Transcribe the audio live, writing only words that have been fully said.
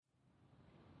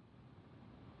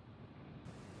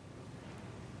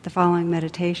The following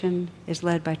meditation is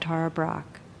led by Brach,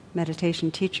 meditation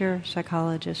teacher,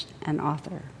 psychologist, and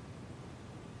author.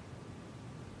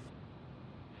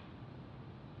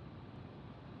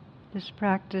 This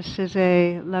practice is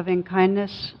a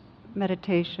loving-kindness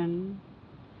meditation.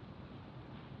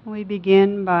 We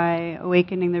begin by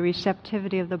awakening the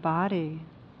receptivity of the body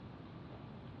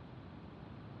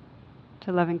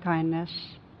to loving-kindness,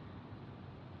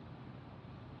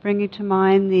 bringing to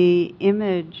mind the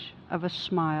image of a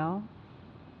smile,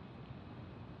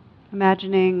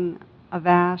 imagining a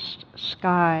vast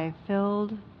sky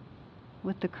filled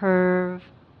with the curve,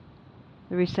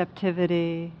 the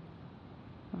receptivity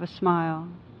of a smile.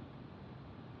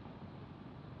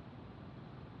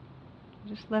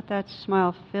 Just let that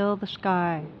smile fill the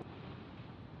sky.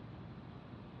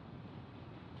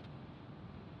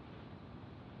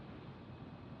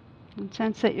 And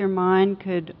sense that your mind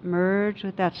could merge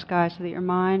with that sky so that your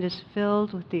mind is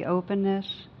filled with the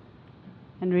openness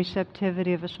and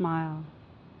receptivity of a smile.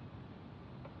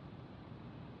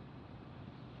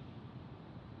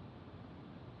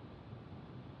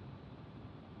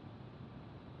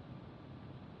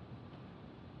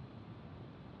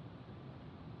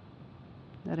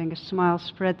 Letting a smile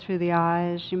spread through the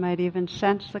eyes. You might even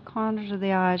sense the corners of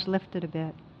the eyes lifted a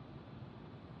bit.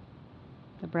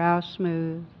 The brow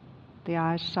smooth, the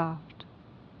eyes soft.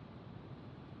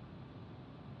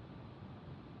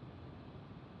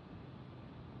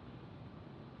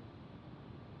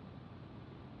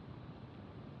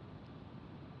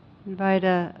 Invite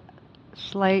a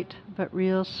slight but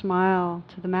real smile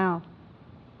to the mouth.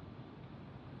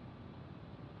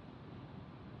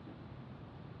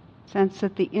 Sense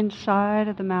that the inside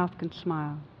of the mouth can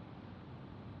smile.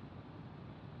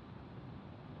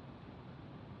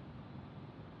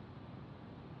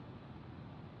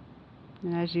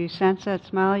 And as you sense that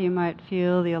smile, you might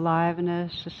feel the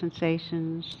aliveness, the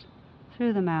sensations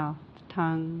through the mouth, the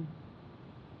tongue,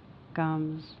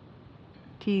 gums,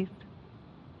 teeth.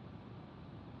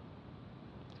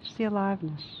 Just the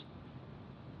aliveness.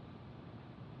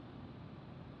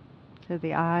 So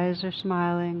the eyes are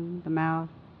smiling, the mouth.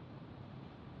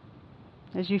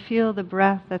 As you feel the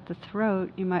breath at the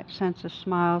throat, you might sense a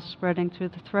smile spreading through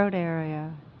the throat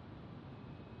area.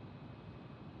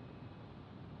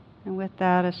 And with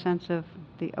that, a sense of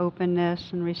the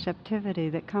openness and receptivity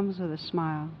that comes with a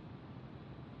smile.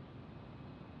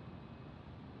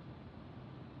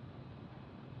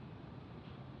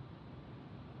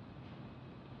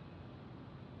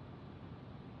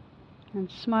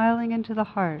 And smiling into the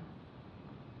heart,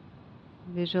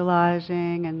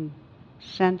 visualizing and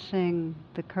sensing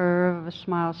the curve of a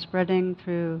smile spreading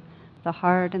through the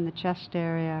heart and the chest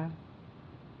area.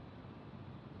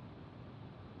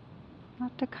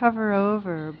 Not to cover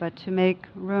over, but to make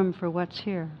room for what's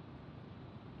here.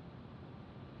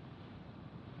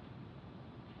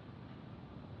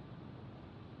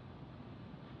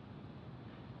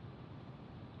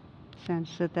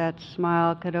 Sense that that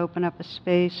smile could open up a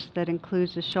space that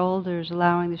includes the shoulders,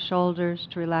 allowing the shoulders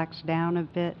to relax down a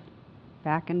bit,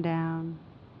 back and down.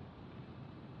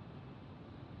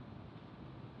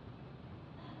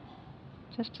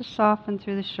 Just to soften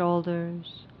through the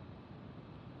shoulders.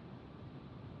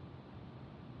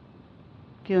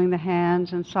 Feeling the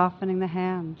hands and softening the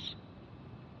hands.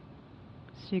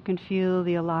 So you can feel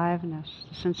the aliveness,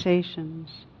 the sensations,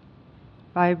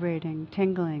 vibrating,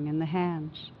 tingling in the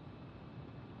hands.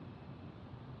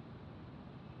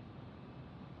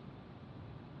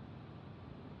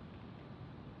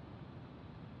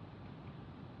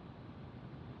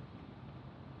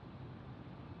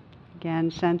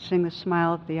 Again, sensing the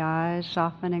smile of the eyes,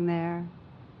 softening there.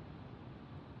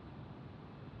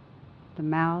 The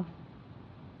mouth.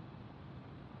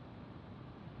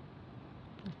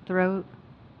 The throat.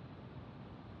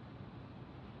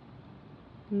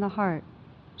 And the heart.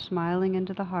 Smiling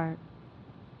into the heart.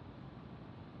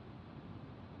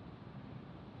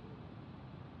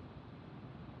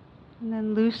 And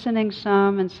then loosening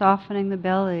some and softening the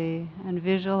belly and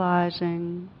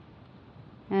visualizing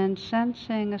and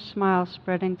sensing a smile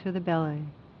spreading through the belly.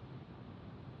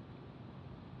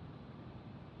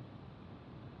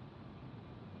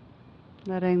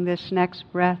 Letting this next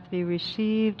breath be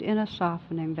received in a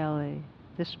softening belly.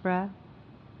 This breath.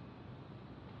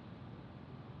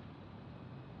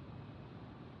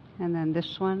 And then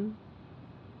this one.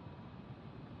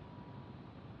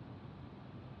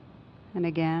 And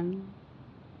again.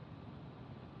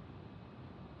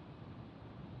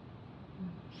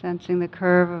 Sensing the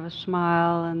curve of a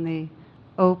smile and the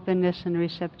openness and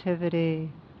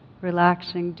receptivity,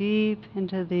 relaxing deep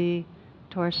into the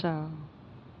torso.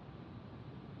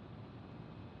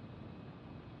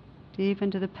 deep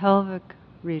into the pelvic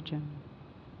region.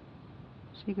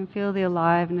 So you can feel the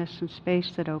aliveness and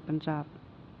space that opens up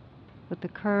with the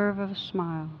curve of a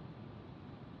smile.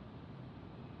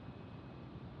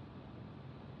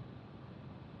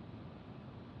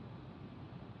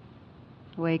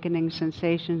 Awakening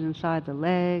sensations inside the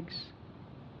legs,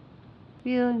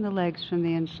 feeling the legs from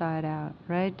the inside out,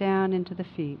 right down into the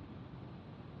feet.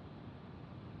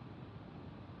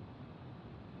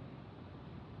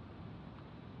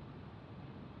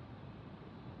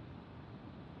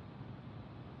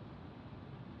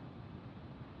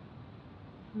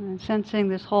 And sensing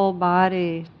this whole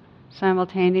body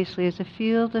simultaneously as a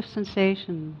field of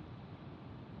sensation,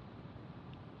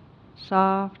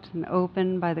 soft and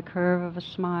open by the curve of a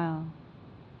smile.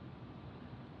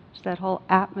 It's that whole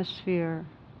atmosphere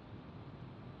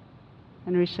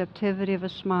and receptivity of a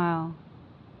smile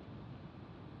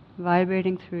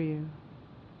vibrating through you.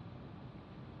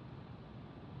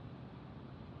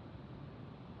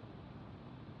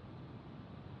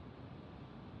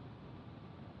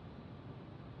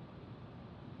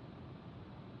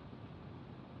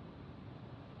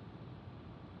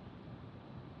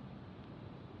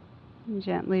 And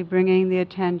gently bringing the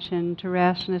attention to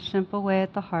rest in a simple way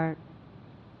at the heart.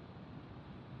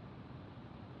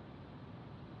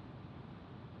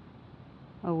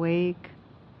 Awake,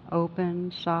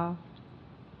 open, soft.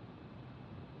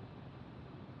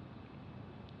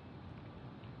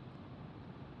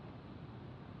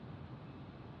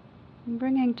 And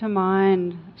bringing to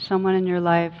mind someone in your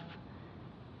life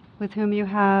with whom you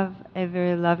have a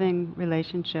very loving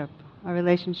relationship, a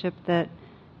relationship that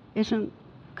isn't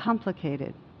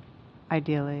complicated,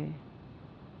 ideally.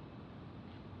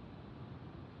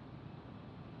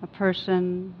 A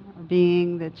person, a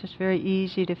being that's just very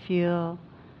easy to feel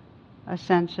a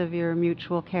sense of your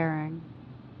mutual caring.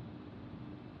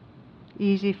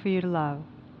 Easy for you to love.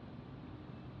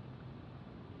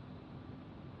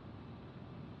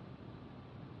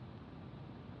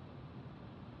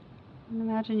 And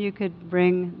imagine you could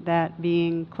bring that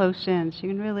being close in so you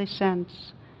can really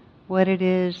sense what it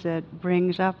is that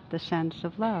brings up the sense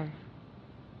of love.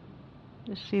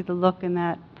 Just see the look in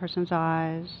that person's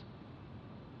eyes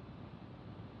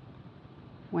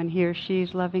when he or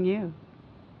she's loving you.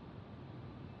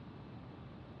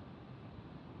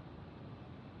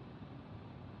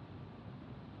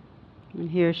 When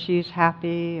he or she's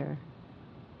happy or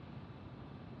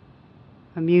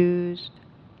amused,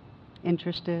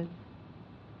 interested.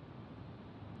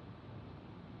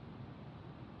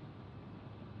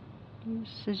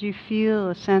 Just as you feel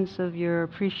a sense of your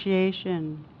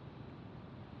appreciation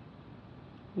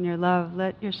and your love,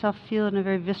 let yourself feel it in a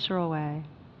very visceral way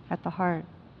at the heart,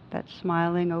 that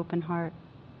smiling, open heart.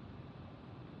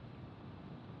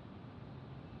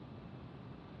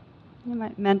 You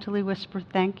might mentally whisper,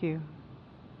 "Thank you."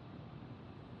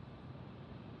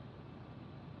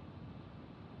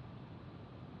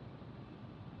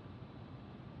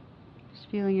 Just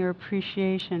feeling your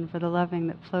appreciation for the loving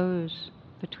that flows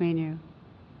between you.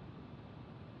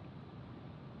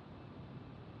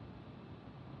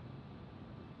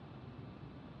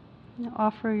 And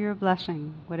offer your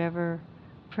blessing, whatever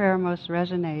prayer most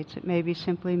resonates. It may be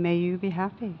simply, "May you be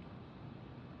happy."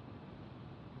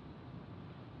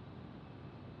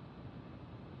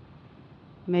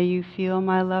 May you feel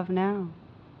my love now.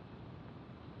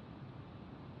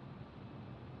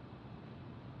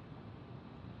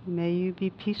 May you be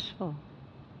peaceful.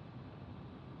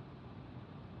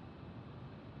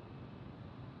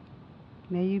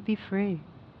 May you be free.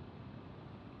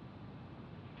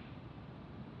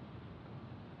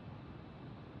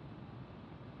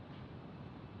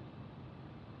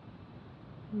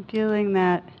 And feeling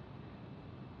that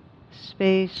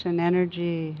space and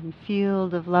energy and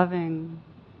field of loving,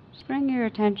 just bring your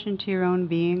attention to your own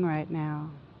being right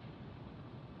now.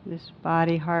 This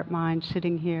body, heart, mind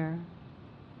sitting here.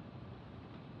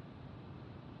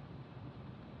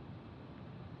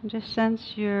 And just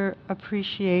sense your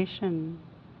appreciation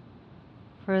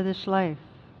for this life,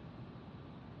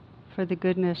 for the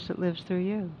goodness that lives through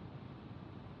you.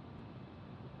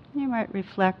 You might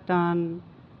reflect on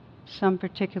some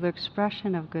particular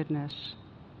expression of goodness.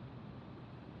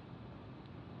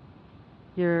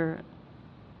 Your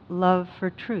love for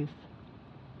truth,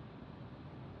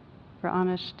 for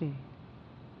honesty,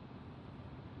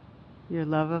 your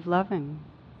love of loving,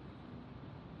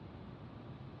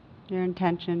 your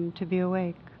intention to be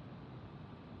awake,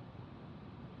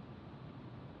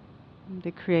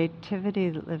 the creativity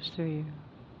that lives through you.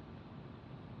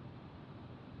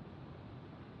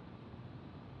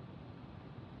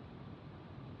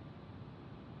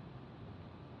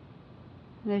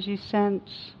 And as you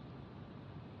sense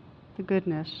the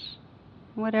goodness,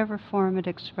 in whatever form it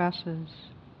expresses.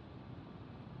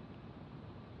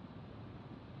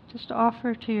 Just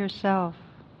offer to yourself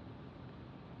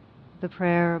the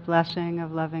prayer or blessing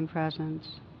of loving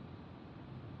presence.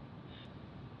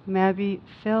 May I be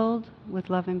filled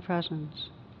with loving presence,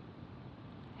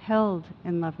 held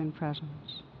in loving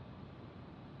presence.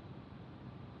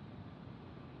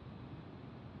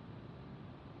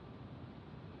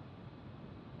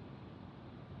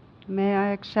 May I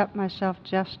accept myself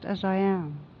just as I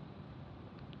am.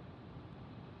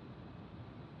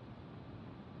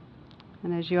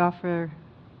 And as you offer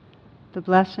the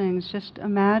blessings, just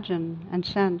imagine and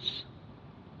sense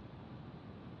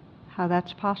how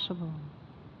that's possible.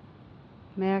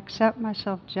 May I accept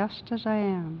myself just as I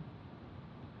am.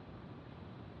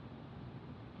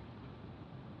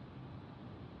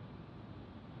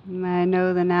 May I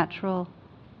know the natural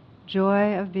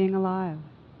joy of being alive.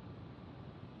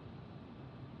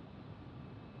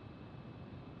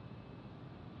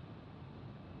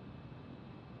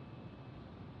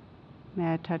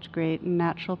 May I touch great and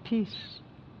natural peace.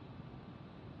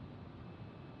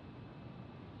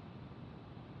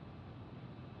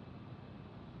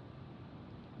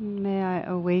 May I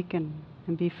awaken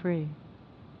and be free.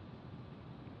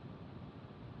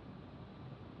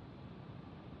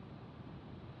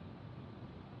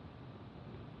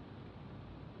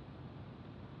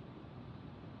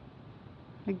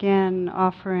 Again,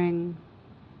 offering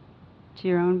to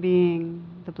your own being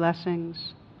the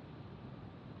blessings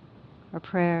or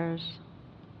prayers.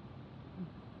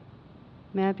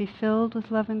 May I be filled with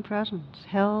loving presence,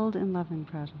 held in loving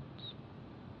presence.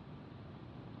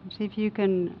 And see if you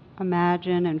can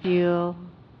imagine and feel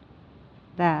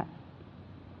that.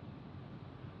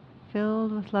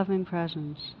 Filled with loving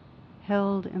presence,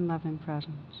 held in loving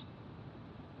presence.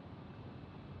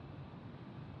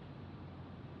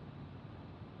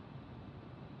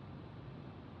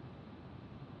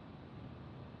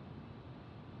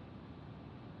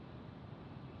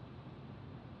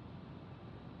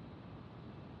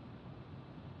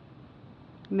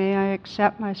 May I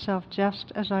accept myself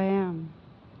just as I am.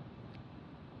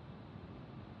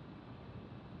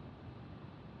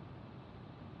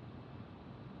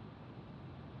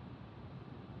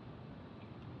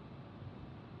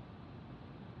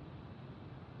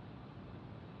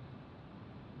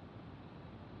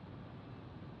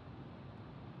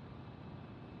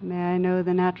 May I know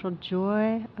the natural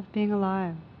joy of being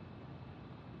alive.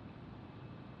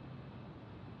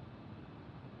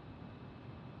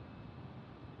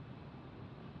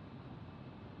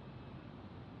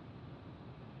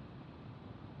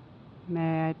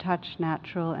 May I touch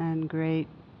natural and great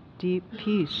deep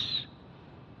peace.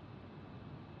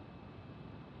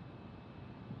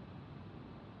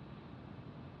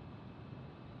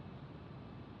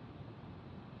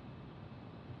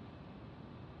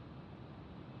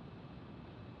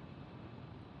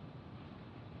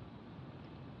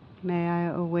 May I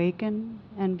awaken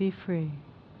and be free.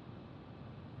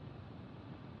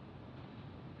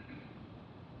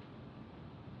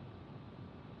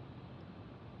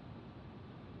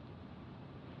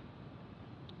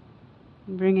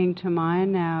 Bringing to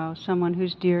mind now someone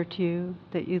who's dear to you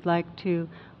that you'd like to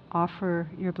offer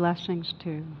your blessings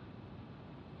to.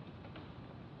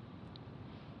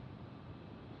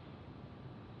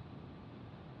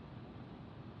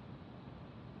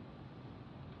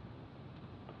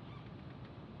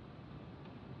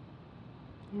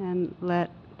 And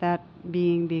let that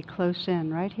being be close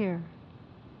in, right here.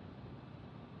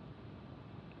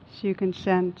 So you can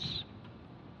sense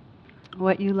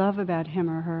what you love about him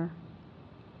or her.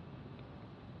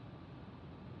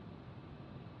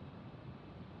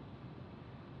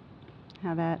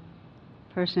 How that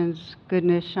person's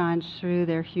goodness shines through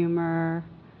their humor,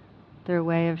 their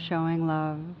way of showing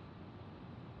love,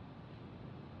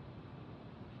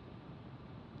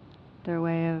 their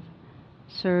way of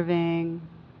serving,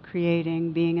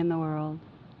 creating, being in the world.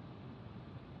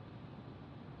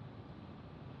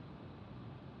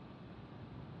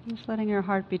 Just letting your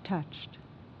heart be touched.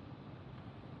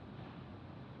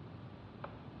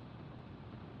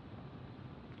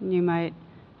 And you might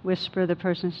whisper the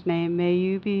person's name. May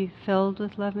you be filled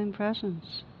with loving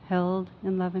presence, held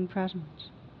in loving presence.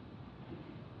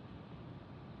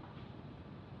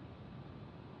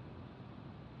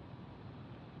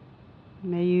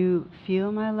 May you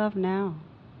feel my love now.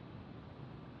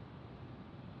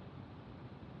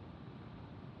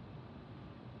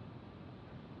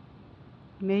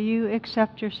 May you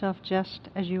accept yourself just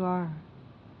as you are.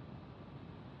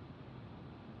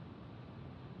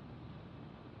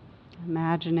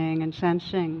 Imagining and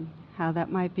sensing how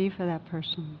that might be for that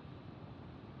person.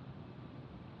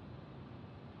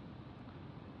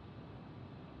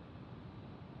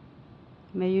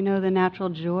 May you know the natural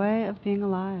joy of being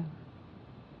alive.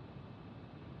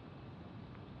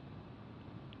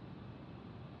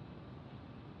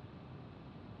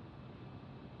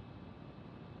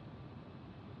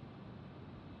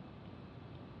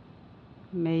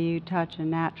 May you touch a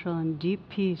natural and deep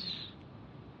peace.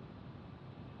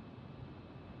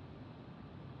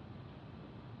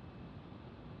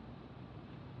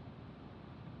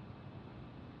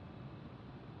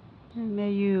 And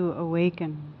may you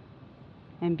awaken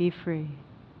and be free.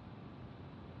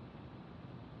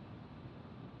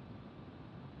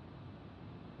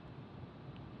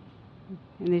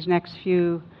 In these next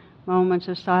few moments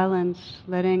of silence,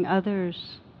 letting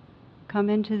others come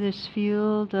into this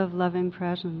field of loving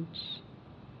presence.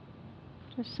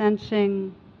 Just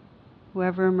sensing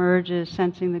whoever emerges,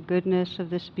 sensing the goodness of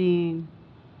this being,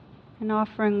 and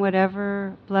offering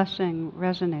whatever blessing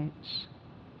resonates.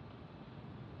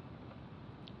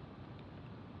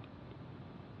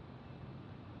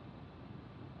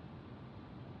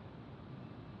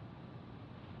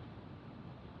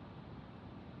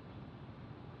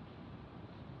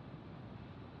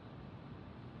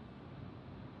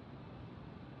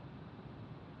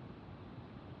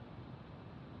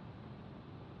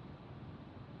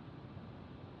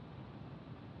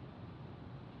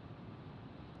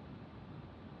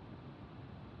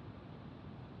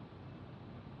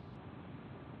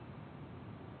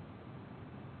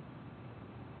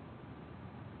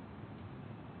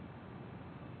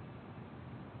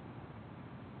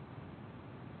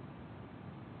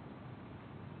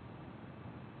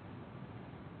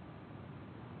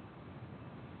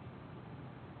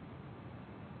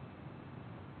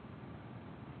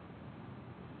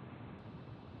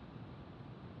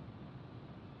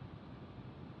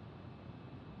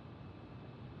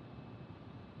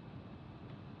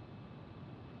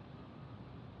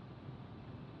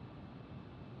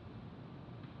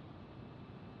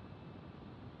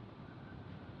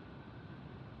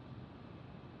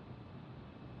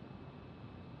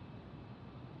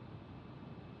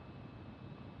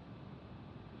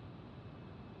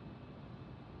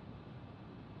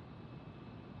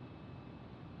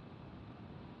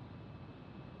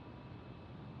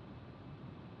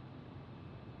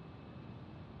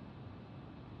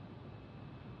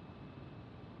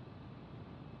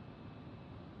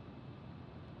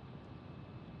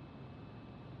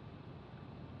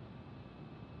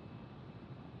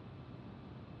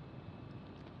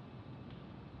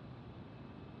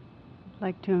 I'd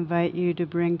like to invite you to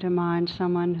bring to mind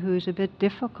someone who's a bit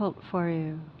difficult for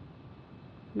you.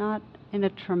 Not in a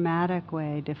traumatic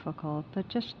way difficult, but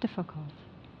just difficult.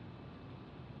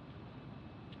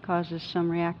 Causes some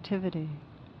reactivity.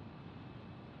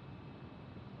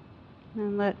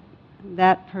 And let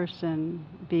that person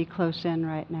be close in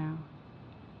right now.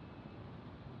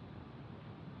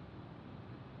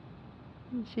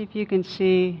 And see if you can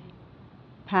see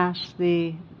past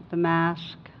the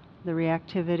mask, the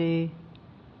reactivity,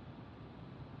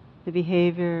 the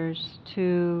behaviors,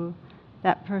 to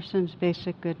that person's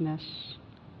basic goodness.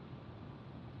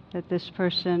 That this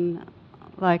person,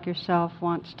 like yourself,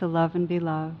 wants to love and be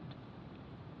loved.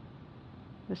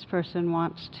 This person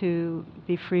wants to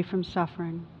be free from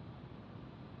suffering,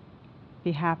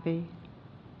 be happy,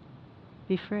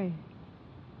 be free.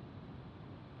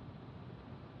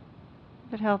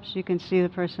 If it helps, you can see the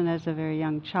person as a very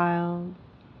young child.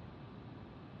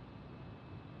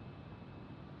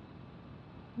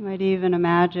 You might even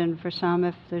imagine, for some,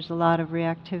 if there's a lot of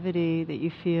reactivity that you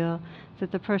feel,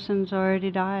 that the person's already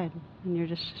died, and you're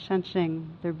just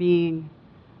sensing their being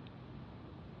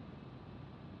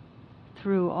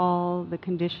through all the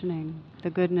conditioning, the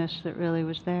goodness that really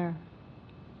was there.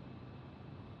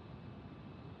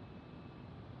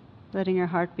 Letting your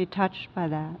heart be touched by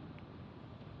that.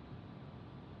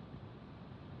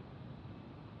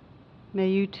 May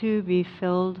you too be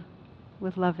filled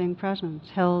with loving presence,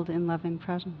 held in loving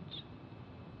presence.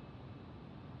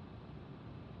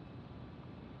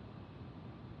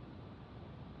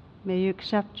 May you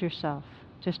accept yourself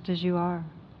just as you are.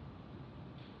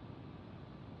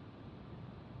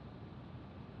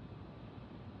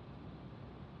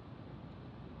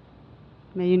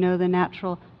 May you know the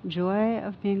natural joy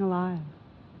of being alive.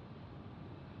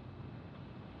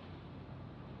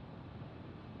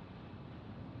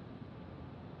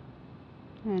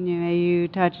 And may you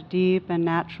touch deep and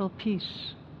natural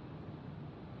peace.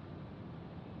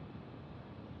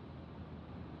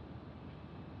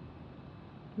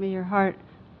 May your heart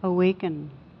awaken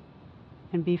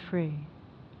and be free.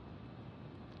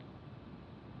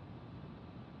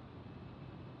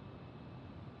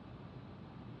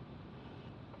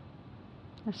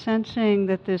 Sensing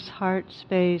that this heart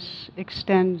space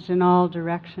extends in all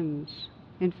directions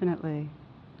infinitely.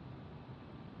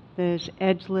 That is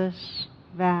edgeless,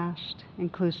 vast,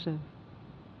 inclusive.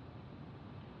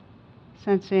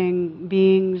 Sensing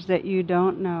beings that you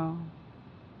don't know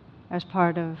as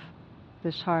part of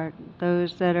this heart.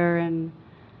 Those that are in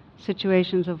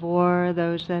situations of war,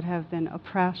 those that have been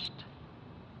oppressed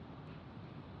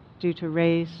due to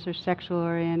race or sexual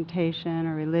orientation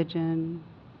or religion,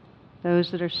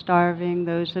 those that are starving,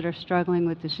 those that are struggling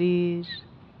with disease.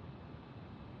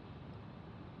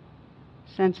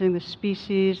 Sensing the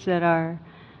species that are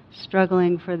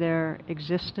struggling for their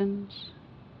existence,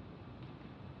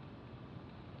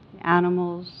 the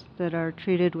animals that are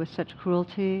treated with such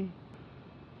cruelty,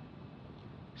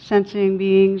 sensing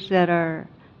beings that are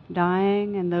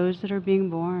dying and those that are being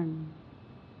born,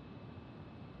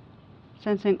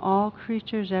 sensing all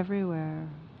creatures everywhere,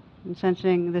 and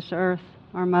sensing this earth,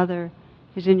 our mother,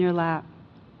 is in your lap,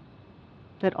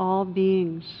 that all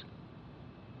beings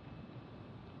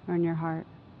are in your heart.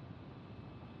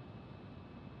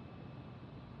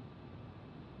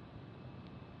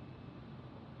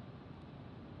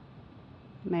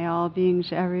 May all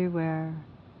beings everywhere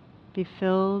be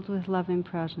filled with loving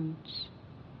presence,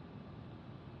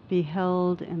 be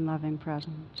held in loving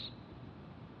presence.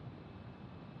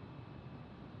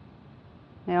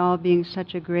 May all beings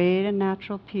such a great and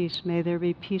natural peace, may there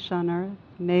be peace on earth,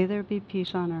 may there be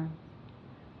peace on earth,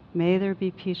 may there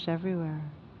be peace everywhere.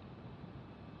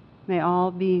 May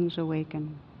all beings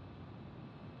awaken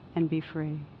and be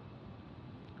free.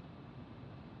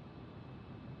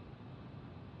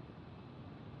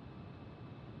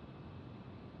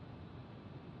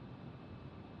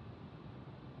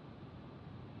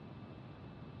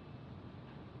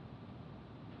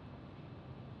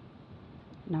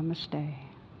 Namaste.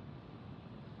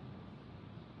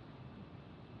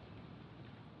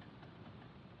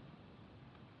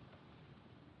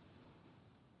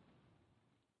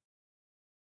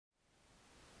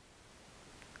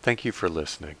 Thank you for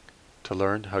listening. To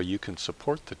learn how you can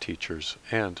support the teachers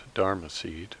and Dharma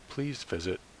Seed, please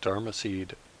visit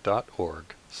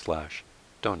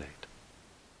dharmaseed.org/donate.